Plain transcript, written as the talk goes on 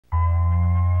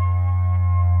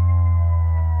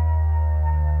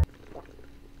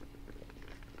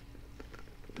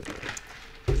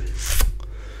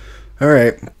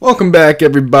Alright, welcome back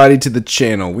everybody to the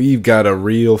channel. We've got a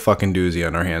real fucking doozy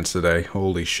on our hands today.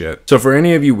 Holy shit. So for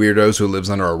any of you weirdos who lives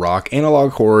under a rock,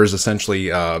 analog horror is essentially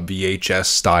VHS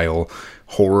style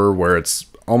horror where it's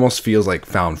almost feels like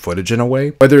found footage in a way.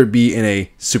 Whether it be in a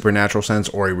supernatural sense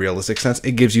or a realistic sense,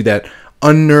 it gives you that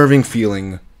unnerving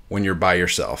feeling when you're by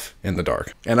yourself in the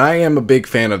dark. And I am a big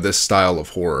fan of this style of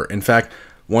horror. In fact,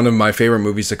 one of my favorite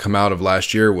movies to come out of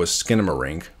last year was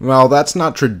Skinamarink. Well, that's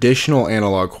not traditional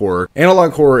analog horror.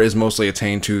 Analog horror is mostly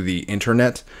attained to the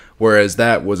internet, whereas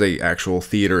that was a actual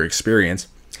theater experience.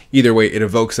 Either way, it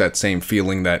evokes that same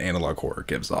feeling that analog horror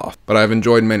gives off. But I've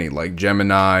enjoyed many, like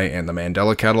Gemini and the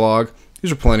Mandela Catalog.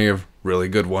 These are plenty of really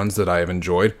good ones that I have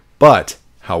enjoyed. But,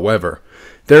 however,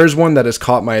 there is one that has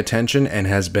caught my attention and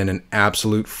has been an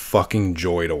absolute fucking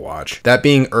joy to watch. That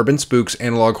being UrbanSPOOK's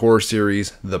analog horror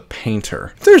series, The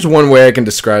Painter. If there's one way I can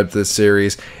describe this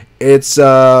series, it's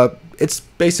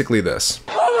basically this.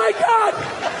 Oh my god!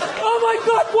 Oh my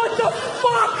god, what the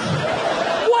fuck?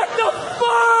 What the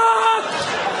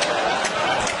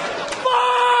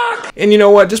fuck? Fuck! And you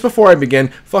know what? Just before I begin,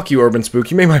 fuck you,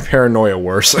 UrbanSPOOK. You made my paranoia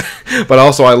worse. But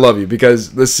also, I love you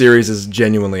because this series is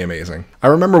genuinely amazing. I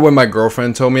remember when my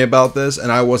girlfriend told me about this,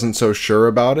 and I wasn't so sure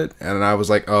about it, and I was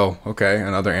like, oh, okay,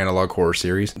 another analog horror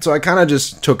series. So I kind of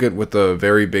just took it with a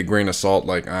very big grain of salt,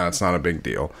 like, it's not a big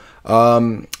deal.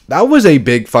 That was a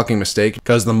big fucking mistake,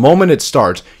 because the moment it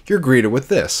starts, you're greeted with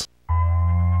this.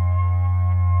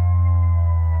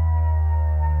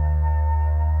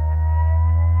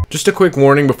 Just a quick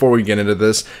warning before we get into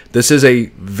this. This is a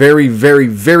very, very,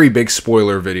 very big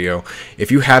spoiler video.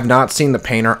 If you have not seen The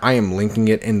Painter, I am linking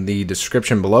it in the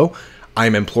description below. I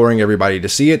am imploring everybody to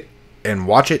see it and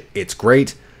watch it. It's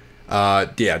great.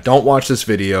 Yeah, don't watch this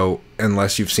video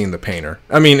unless you've seen The Painter.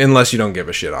 I mean, unless you don't give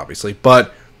a shit, obviously.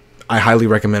 But I highly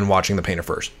recommend watching The Painter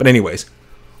first. But anyways,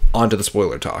 on to the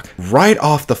spoiler talk. Right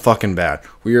off the fucking bat,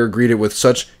 we are greeted with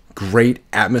such great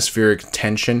atmospheric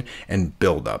tension and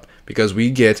build-up because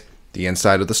we get the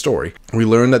inside of the story. We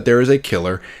learn that there is a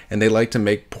killer and they like to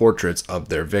make portraits of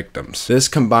their victims. This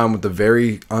combined with the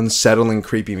very unsettling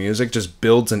creepy music just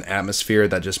builds an atmosphere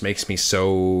that just makes me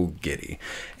so giddy.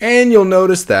 And you'll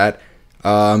notice that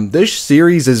this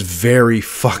series is very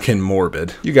fucking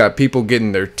morbid. You got people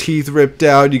getting their teeth ripped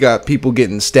out, you got people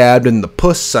getting stabbed in the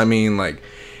puss. I mean, like,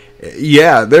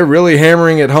 yeah, they're really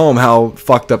hammering it home how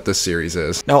fucked up this series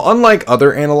is. Now, unlike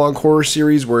other analog horror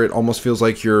series where it almost feels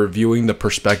like you're viewing the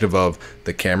perspective of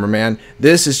the cameraman,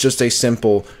 this is just a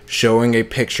simple showing a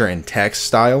picture in text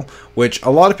style, which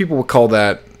a lot of people would call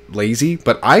that lazy,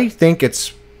 but I think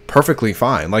it's perfectly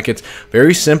fine. Like, it's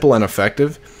very simple and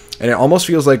effective, and it almost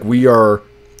feels like we are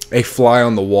a fly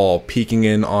on the wall peeking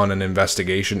in on an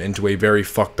investigation into a very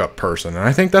fucked up person, and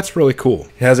I think that's really cool.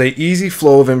 It has a easy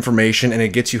flow of information and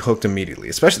it gets you hooked immediately,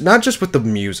 especially not just with the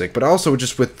music, but also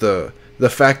just with the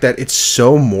fact that it's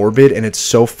so morbid and it's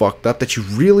so fucked up that you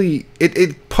really,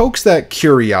 it pokes that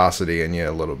curiosity in you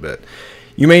a little bit.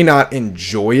 You may not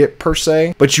enjoy it per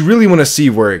se, but you really want to see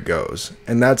where it goes,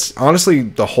 and that's honestly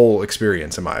the whole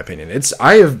experience in my opinion.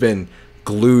 I have been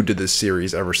glued to this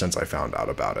series ever since I found out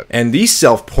about it. And these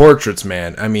self-portraits,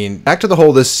 man, I mean, back to the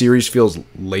whole this series feels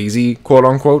lazy, quote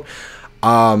unquote.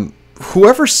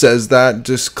 Whoever says that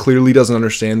just clearly doesn't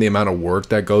understand the amount of work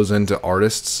that goes into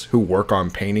artists who work on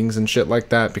paintings and shit like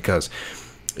that, because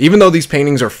even though these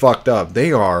paintings are fucked up,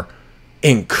 they are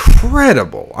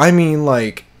incredible. I mean,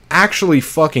 like, actually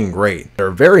fucking great.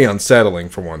 They're very unsettling,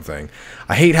 for one thing.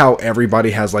 I hate how everybody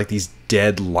has like these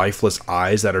dead, lifeless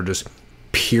eyes that are just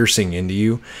piercing into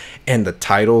you, and the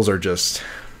titles are just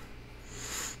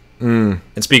and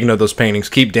speaking of those paintings,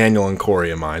 keep Daniel and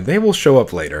Corey in mind. They will show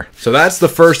up later. So that's the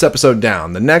first episode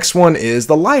down. The next one is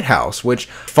The Lighthouse, which,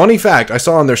 funny fact, I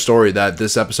saw on their story that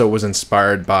this episode was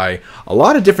inspired by a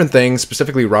lot of different things,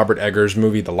 specifically Robert Eggers'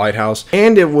 movie The Lighthouse,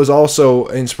 and it was also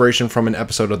inspiration from an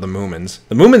episode of The Moomins.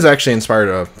 The Moomins actually inspired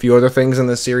a few other things in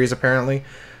this series, apparently.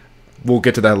 We'll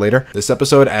get to that later. This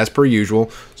episode, as per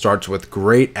usual, starts with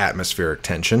great atmospheric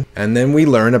tension, and then we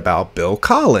learn about Bill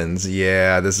Collins.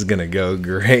 Yeah, this is gonna go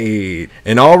great.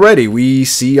 And already we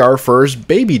see our first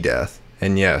baby death.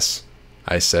 And yes,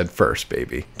 I said first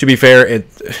baby. To be fair,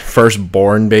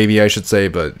 first-born baby, I should say,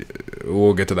 but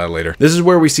we'll get to that later. This is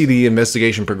where we see the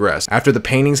investigation progress. After the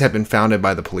paintings have been founded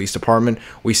by the police department,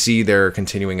 we see their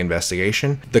continuing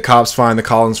investigation. The cops find the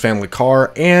Collins family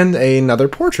car and another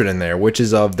portrait in there, which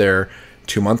is of their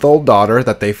 2-month-old daughter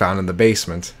that they found in the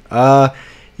basement.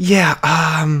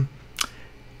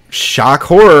 Shock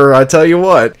horror, I tell you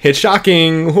what. It's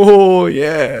shocking. Oh,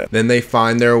 yeah. Then they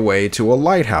find their way to a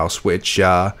lighthouse, which,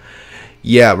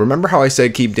 Yeah, remember how I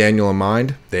said keep Daniel in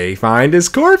mind? They find his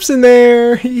corpse in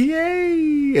there!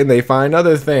 Yay! And they find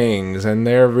other things, and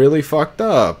they're really fucked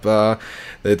up.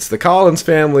 It's the Collins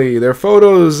family, their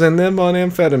photos, and them on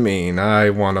amphetamine.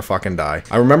 I wanna fucking die.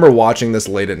 I remember watching this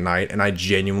late at night, and I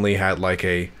genuinely had like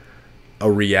a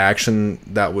reaction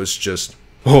that was just,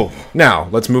 whoa. Now,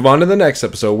 let's move on to the next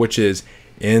episode, which is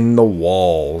In the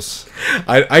Walls.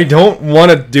 I don't want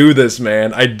to do this,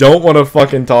 man. I don't want to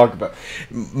fucking talk about.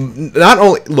 Not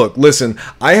only, look, listen.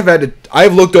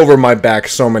 I've looked over my back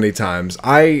so many times.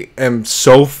 I am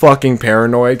so fucking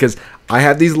paranoid because I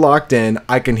have these locked in.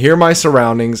 I can hear my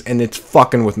surroundings, and it's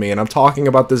fucking with me. And I'm talking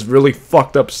about this really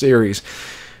fucked up series.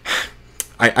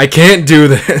 I can't do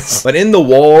this. But In the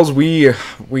Walls, we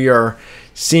are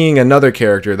seeing another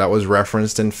character that was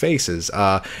referenced in Faces.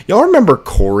 Y'all remember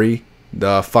Corey?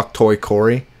 The fuck toy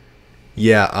Corey?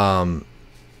 Yeah,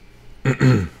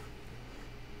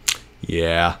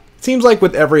 yeah. Seems like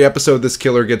with every episode, this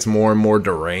killer gets more and more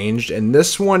deranged, and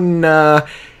this one,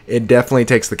 it definitely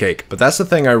takes the cake. But that's the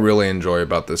thing I really enjoy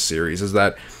about this series, is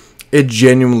that it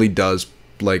genuinely does,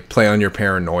 like, play on your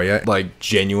paranoia. Like,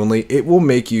 genuinely, it will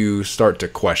make you start to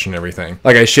question everything.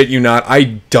 Like, I shit you not,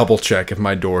 I double check if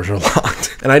my doors are locked.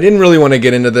 And I didn't really want to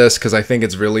get into this because I think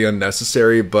it's really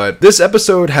unnecessary, but this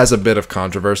episode has a bit of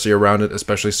controversy around it,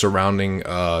 especially surrounding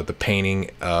the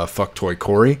painting Fuck Toy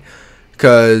Corey.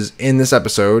 Because in this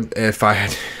episode, if I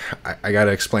gotta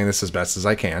explain this as best as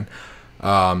I can.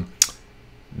 You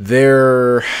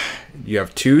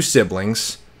have two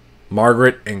siblings,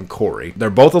 Margaret and Corey. They're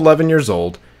both 11 years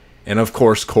old, and of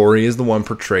course Corey is the one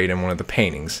portrayed in one of the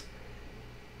paintings.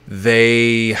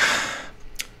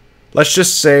 Let's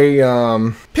just say,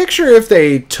 picture if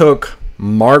they took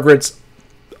Margaret's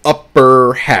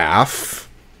upper half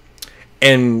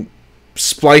and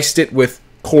spliced it with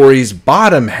Corey's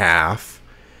bottom half,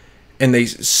 and they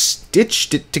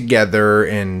stitched it together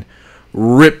and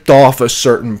ripped off a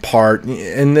certain part,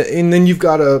 and then you've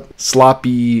got a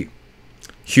sloppy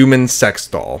human sex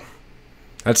doll.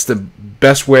 That's the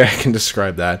best way I can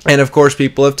describe that. And of course,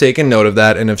 people have taken note of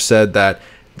that and have said that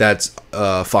that's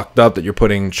fucked up, that you're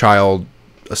putting child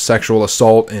sexual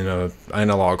assault in a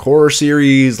analog horror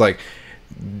series, like,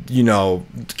 you know,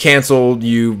 canceled,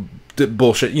 you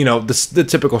bullshit, you know, the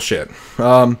typical shit.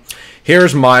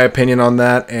 Here's my opinion on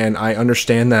that, and I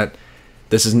understand that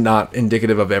this is not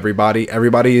indicative of everybody.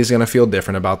 Everybody is going to feel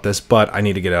different about this, but I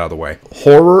need to get it out of the way.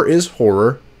 Horror is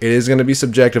horror. It is going to be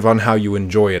subjective on how you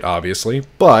enjoy it, obviously,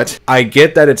 but I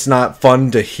get that it's not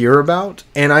fun to hear about,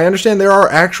 and I understand there are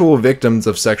actual victims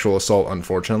of sexual assault,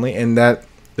 unfortunately, and that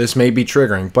this may be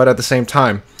triggering, but at the same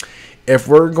time, if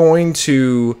we're going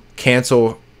to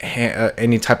cancel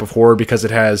any type of horror because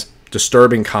it has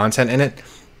disturbing content in it,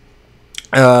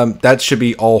 that should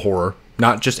be all horror,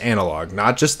 not just analog,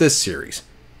 not just this series.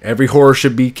 Every horror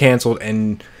should be canceled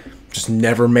and just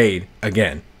never made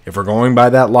again. If we're going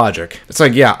by that logic. It's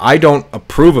like, yeah, I don't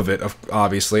approve of it,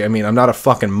 obviously. I mean, I'm not a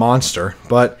fucking monster,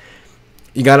 but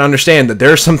you gotta understand that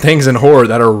there are some things in horror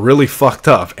that are really fucked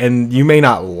up, and you may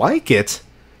not like it,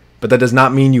 but that does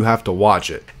not mean you have to watch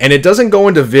it. And it doesn't go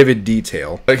into vivid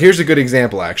detail. Like, here's a good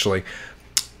example, actually.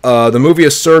 The movie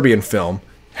A Serbian Film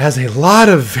has a lot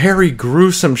of very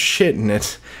gruesome shit in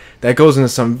it that goes into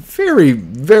some very,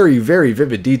 very, very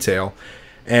vivid detail.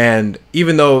 And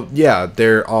even though, yeah,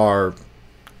 there are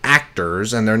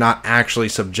actors and they're not actually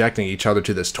subjecting each other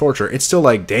to this torture, it's still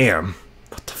like, damn,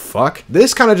 what the fuck?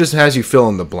 This kind of just has you fill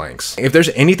in the blanks. If there's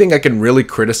anything I can really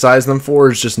criticize them for,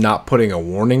 is just not putting a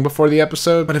warning before the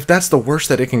episode. But if that's the worst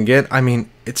that it can get, I mean,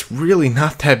 it's really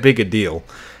not that big a deal.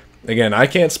 Again, I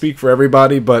can't speak for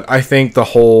everybody, but I think the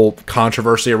whole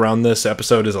controversy around this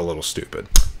episode is a little stupid.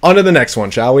 On to the next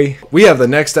one, shall we? We have the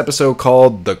next episode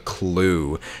called The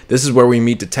Clue. This is where we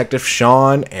meet Detective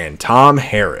Sean and Tom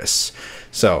Harris.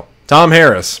 So, Tom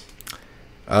Harris.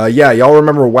 Yeah, y'all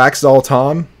remember Wax Doll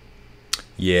Tom?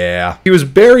 Yeah. He was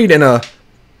buried in a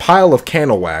pile of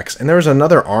candle wax, and there was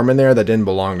another arm in there that didn't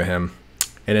belong to him,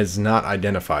 and is not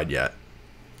identified yet.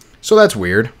 So that's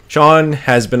weird. Sean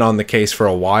has been on the case for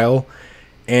a while,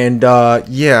 and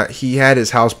yeah, he had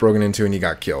his house broken into and he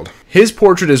got killed. His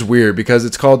portrait is weird because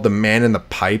it's called The Man in the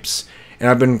Pipes, and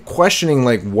I've been questioning,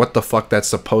 like, what the fuck that's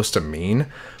supposed to mean.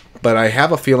 But I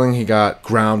have a feeling he got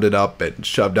grounded up and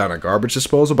shoved down a garbage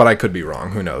disposal, but I could be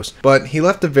wrong, who knows. But he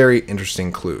left a very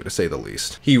interesting clue, to say the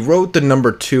least. He wrote the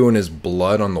number 2 in his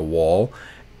blood on the wall,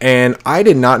 and I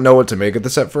did not know what to make of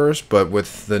this at first, but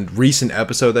with the recent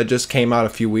episode that just came out a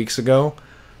few weeks ago,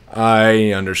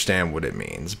 I understand what it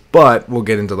means. But we'll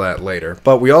get into that later.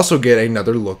 But we also get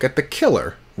another look at the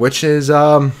killer, which is,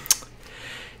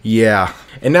 Yeah.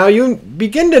 And now you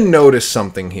begin to notice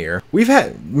something here. We've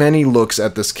had many looks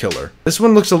at this killer. This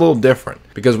one looks a little different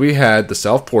because we had the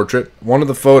self-portrait, one of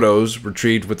the photos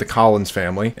retrieved with the Collins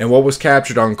family, and what was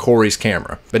captured on Corey's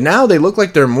camera. But now they look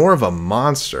like they're more of a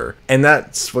monster. And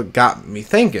that's what got me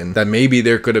thinking that maybe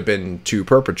there could have been two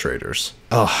perpetrators.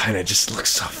 Oh, and it just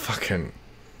looks so fucking...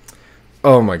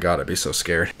 Oh my god, I'd be so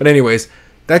scared. But anyways,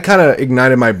 that kind of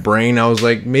ignited my brain. I was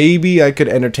like, maybe I could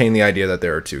entertain the idea that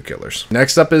there are two killers.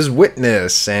 Next up is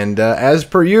Witness, and as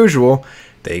per usual,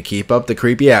 they keep up the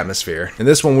creepy atmosphere. In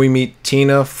this one, we meet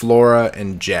Tina, Flora,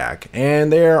 and Jack,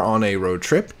 and they're on a road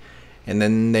trip, and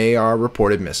then they are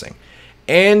reported missing.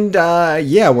 And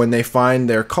yeah, when they find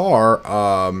their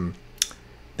car,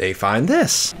 they find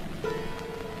this.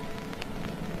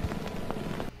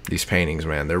 These paintings,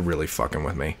 man, they're really fucking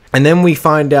with me. And then we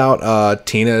find out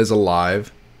Tina is alive.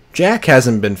 Jack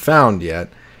hasn't been found yet.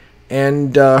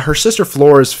 And her sister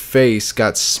Flora's face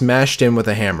got smashed in with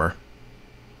a hammer.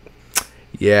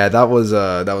 Yeah, that was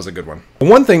a good one.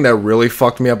 One thing that really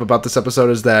fucked me up about this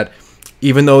episode is that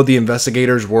even though the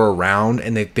investigators were around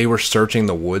and they were searching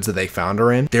the woods that they found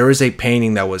her in, there is a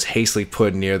painting that was hastily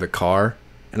put near the car.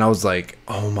 And I was like,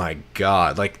 oh my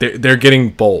god, like they're getting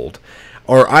bold.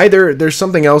 Or either there's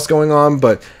something else going on,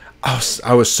 but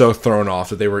I was so thrown off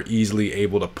that they were easily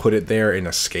able to put it there and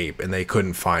escape, and they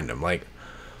couldn't find him. Like,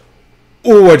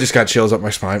 oh, I just got chills up my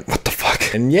spine. What the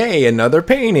fuck? And yay, another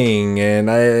painting.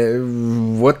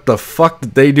 And what the fuck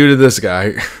did they do to this guy?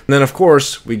 And then, of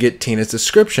course, we get Tina's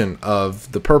description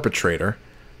of the perpetrator.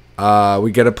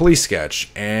 We get a police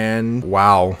sketch, and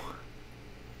wow.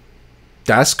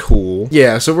 That's cool.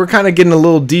 Yeah, so we're kind of getting a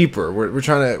little deeper.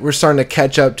 We're starting to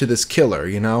catch up to this killer,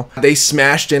 you know? They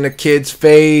smashed in a kid's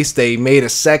face, they made a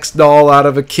sex doll out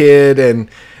of a kid, and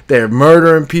they're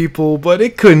murdering people, but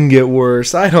it couldn't get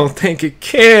worse. I don't think it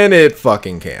can. It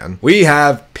fucking can. We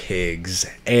have pigs,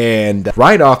 and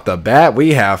right off the bat,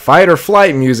 we have fight or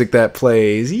flight music that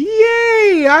plays.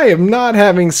 Yay! I am not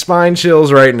having spine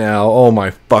chills right now. Oh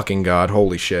my fucking god,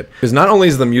 holy shit. Because not only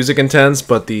is the music intense,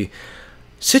 but the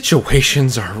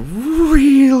situations are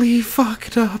really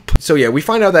fucked up. So yeah, we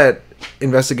find out that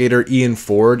investigator Ian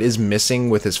Ford is missing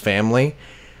with his family.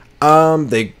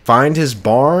 They find his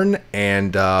barn,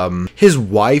 and his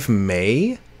wife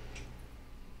May,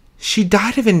 she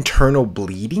died of internal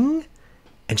bleeding,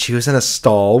 and she was in a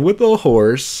stall with a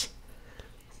horse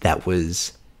that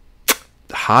was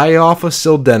high off of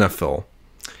sildenafil.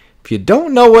 If you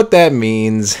don't know what that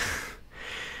means,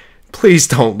 please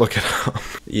don't look it up.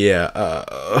 Yeah,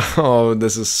 oh,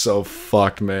 this is so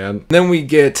fucked, man. Then we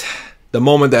get the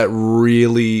moment that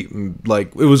really,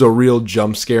 like, it was a real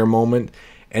jump scare moment,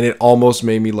 and it almost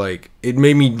made me, like,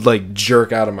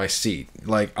 jerk out of my seat.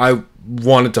 Like, I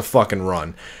wanted to fucking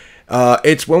run.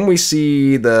 It's when we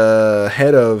see the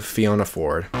head of Fiona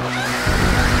Ford.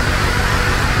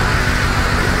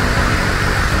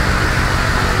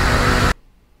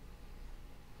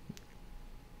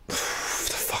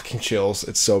 Chills.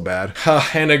 It's so bad.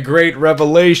 And a great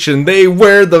revelation. They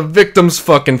wear the victims'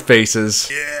 fucking faces.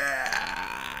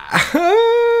 Yeah.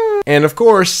 And of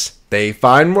course, they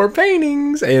find more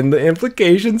paintings, and the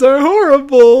implications are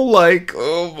horrible. Like,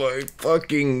 oh my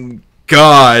fucking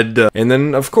god. And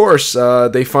then, of course,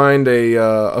 they find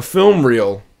a film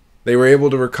reel. They were able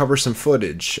to recover some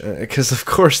footage, because of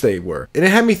course they were. And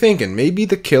it had me thinking, maybe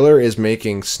the killer is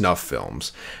making snuff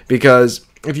films. Because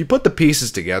if you put the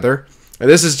pieces together, and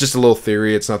this is just a little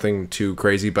theory, it's nothing too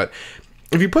crazy, but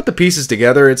if you put the pieces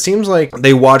together, it seems like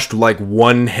they watched like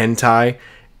one hentai,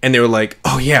 and they were like,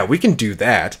 oh yeah, we can do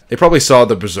that. They probably saw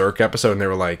the Berserk episode, and they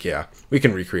were like, yeah, we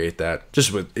can recreate that.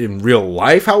 Just in real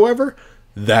life, however,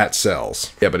 that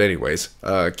sells. Yeah, but anyways,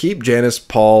 keep Janice,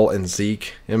 Paul, and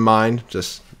Zeke in mind.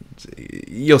 Just,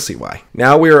 you'll see why.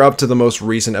 Now we are up to the most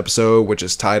recent episode, which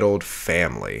is titled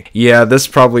Family. Yeah, this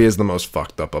probably is the most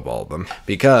fucked up of all of them,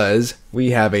 because we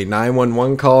have a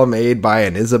 911 call made by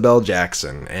an Isabel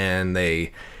Jackson, and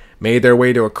they made their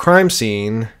way to a crime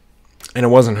scene, and it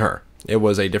wasn't her. It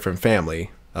was a different family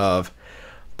of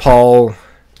Paul,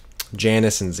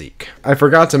 Janice, and Zeke. I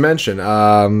forgot to mention,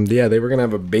 yeah, they were gonna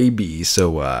have a baby,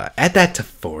 so add that to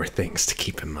 4 things to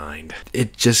keep in mind.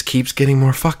 It just keeps getting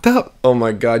more fucked up. Oh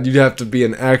my god, you'd have to be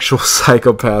an actual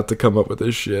psychopath to come up with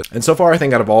this shit. And so far, I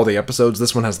think out of all the episodes,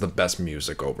 this one has the best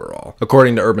music overall.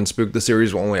 According to UrbanSPOOK, the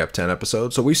series will only have 10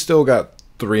 episodes, so we still got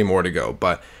 3 more to go,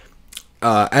 but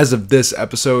as of this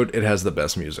episode, it has the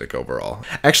best music overall.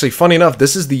 Actually, funny enough,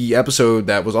 this is the episode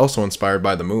that was also inspired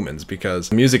by the Moomins, because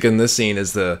the music in this scene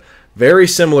is very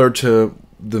similar to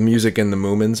the music in the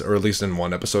Moomins, or at least in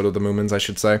one episode of the Moomins, I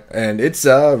should say. And it's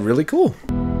really cool.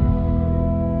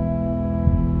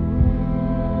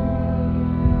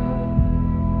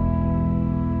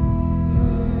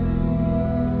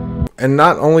 And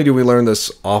not only do we learn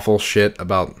this awful shit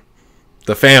about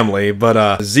the family,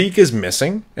 but Zeke is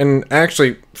missing. And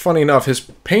actually, funny enough, his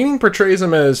painting portrays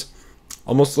him as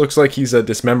almost looks like he's a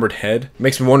dismembered head.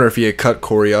 Makes me wonder if he had cut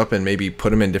Corey up and maybe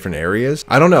put him in different areas.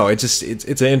 I don't know. It's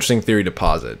an interesting theory to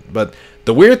posit. But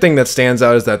the weird thing that stands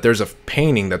out is that there's a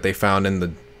painting that they found in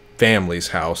the family's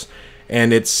house,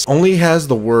 and it's only has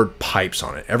the word pipes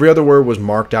on it. Every other word was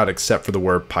marked out except for the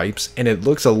word pipes, and it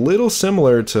looks a little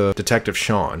similar to Detective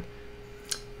Sean.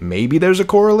 Maybe there's a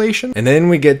correlation. And then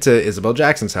we get to Isabel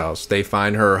Jackson's house. They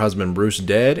find her husband Bruce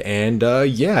dead, and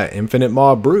yeah, Infinite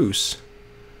Maw Bruce.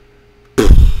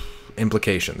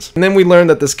 Implications. And then we learn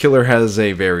that this killer has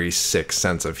a very sick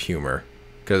sense of humor.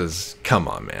 Because, come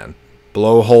on, man.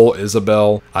 Blowhole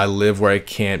Isabel, I live where I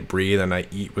can't breathe and I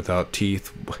eat without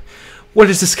teeth. What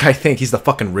does this guy think? He's the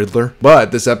fucking Riddler?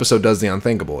 But this episode does the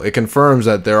unthinkable. It confirms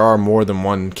that there are more than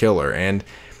one killer, and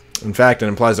in fact, it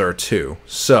implies there are two.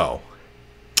 So,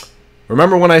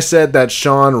 remember when I said that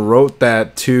Sean wrote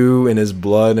that 2 in his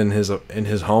blood in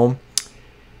his home?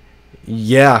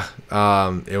 Yeah,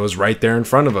 it was right there in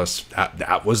front of us.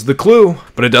 That was the clue.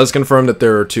 But it does confirm that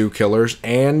there are 2 killers,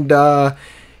 and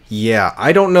yeah,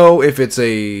 I don't know if it's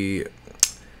a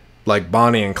like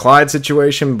Bonnie and Clyde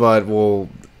situation, but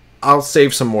I'll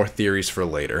save some more theories for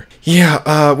later.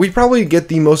 Yeah, we probably get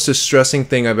the most distressing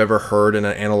thing I've ever heard in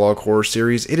an analog horror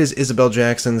series. It is Isabel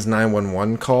Jackson's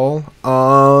 911 call.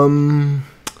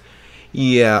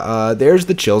 Yeah, there's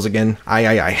the chills again.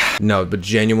 No, but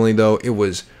genuinely though, it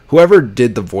was whoever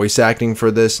did the voice acting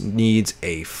for this needs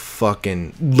a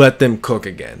fucking let them cook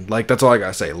again. Like, that's all I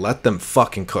gotta say. Let them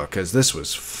fucking cook, because this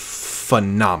was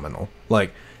phenomenal.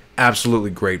 Like, absolutely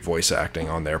great voice acting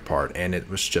on their part, and it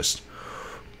was just,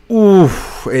 ooh,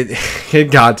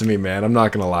 it got to me, man. I'm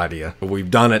not gonna lie to you. But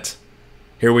we've done it.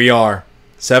 Here we are.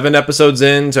 7 episodes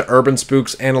into Urban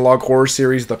Spook's analog horror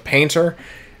series, The Painter.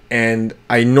 And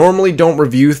I normally don't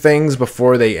review things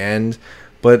before they end,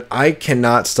 but I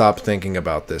cannot stop thinking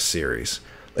about this series.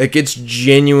 Like, it's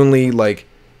genuinely, like,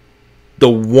 the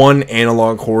one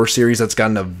analog horror series that's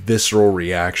gotten a visceral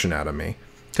reaction out of me.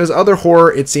 Because other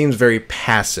horror, it seems very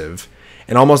passive,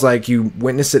 and almost like you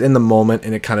witness it in the moment,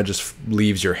 and it kind of just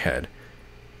leaves your head.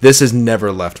 This has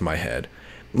never left my head.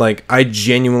 Like, I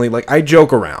genuinely, like, I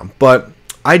joke around, but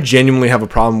I genuinely have a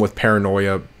problem with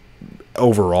paranoia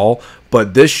overall,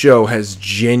 but this show has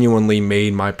genuinely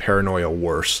made my paranoia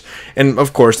worse. And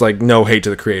of course, like, no hate to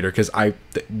the creator, because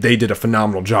they did a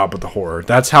phenomenal job with the horror.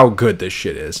 That's how good this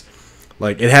shit is.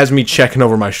 Like, it has me checking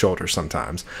over my shoulder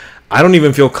sometimes. I don't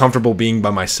even feel comfortable being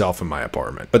by myself in my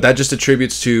apartment. But that just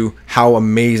attributes to how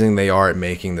amazing they are at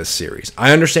making this series.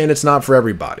 I understand it's not for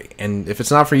everybody, and if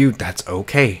it's not for you, that's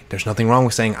okay. There's nothing wrong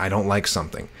with saying I don't like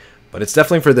something. But it's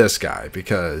definitely for this guy,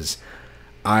 because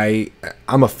I'm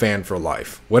a fan for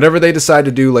life. Whatever they decide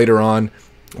to do later on,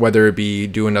 whether it be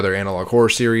do another analog horror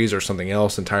series or something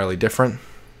else entirely different,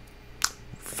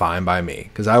 fine by me,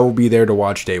 because I will be there to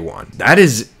watch day one. That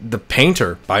is The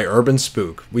Painter by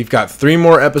UrbanSPOOK. We've got 3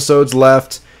 more episodes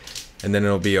left, and then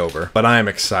it'll be over. But I am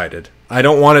excited. I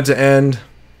don't want it to end,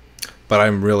 but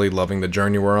I'm really loving the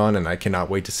journey we're on, and I cannot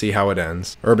wait to see how it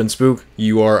ends. UrbanSPOOK,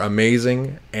 you are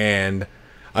amazing, and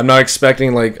I'm not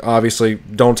expecting, like, obviously,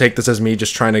 don't take this as me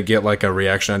just trying to get, like, a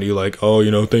reaction out of you, like, oh,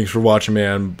 you know, thanks for watching,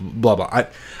 man, blah, blah.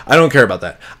 I don't care about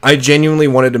that. I genuinely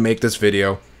wanted to make this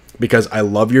video because I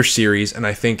love your series, and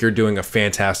I think you're doing a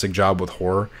fantastic job with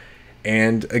horror.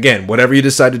 And, again, whatever you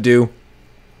decide to do,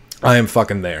 I am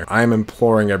fucking there. I am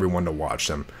imploring everyone to watch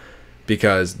them,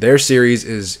 because their series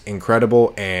is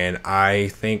incredible, and I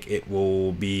think it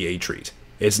will be a treat.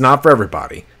 It's not for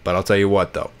everybody, but I'll tell you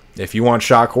what, though. If you want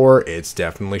shock horror, it's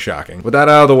definitely shocking. With that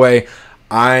out of the way,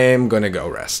 I'm gonna go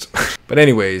rest. But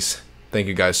anyways, thank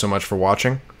you guys so much for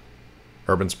watching.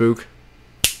 UrbanSPOOK,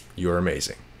 you're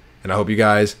amazing. And I hope you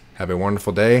guys have a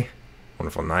wonderful day,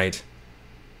 wonderful night,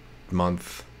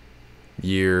 month,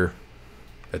 year,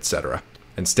 etc.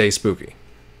 And stay spooky.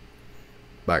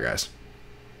 Bye, guys.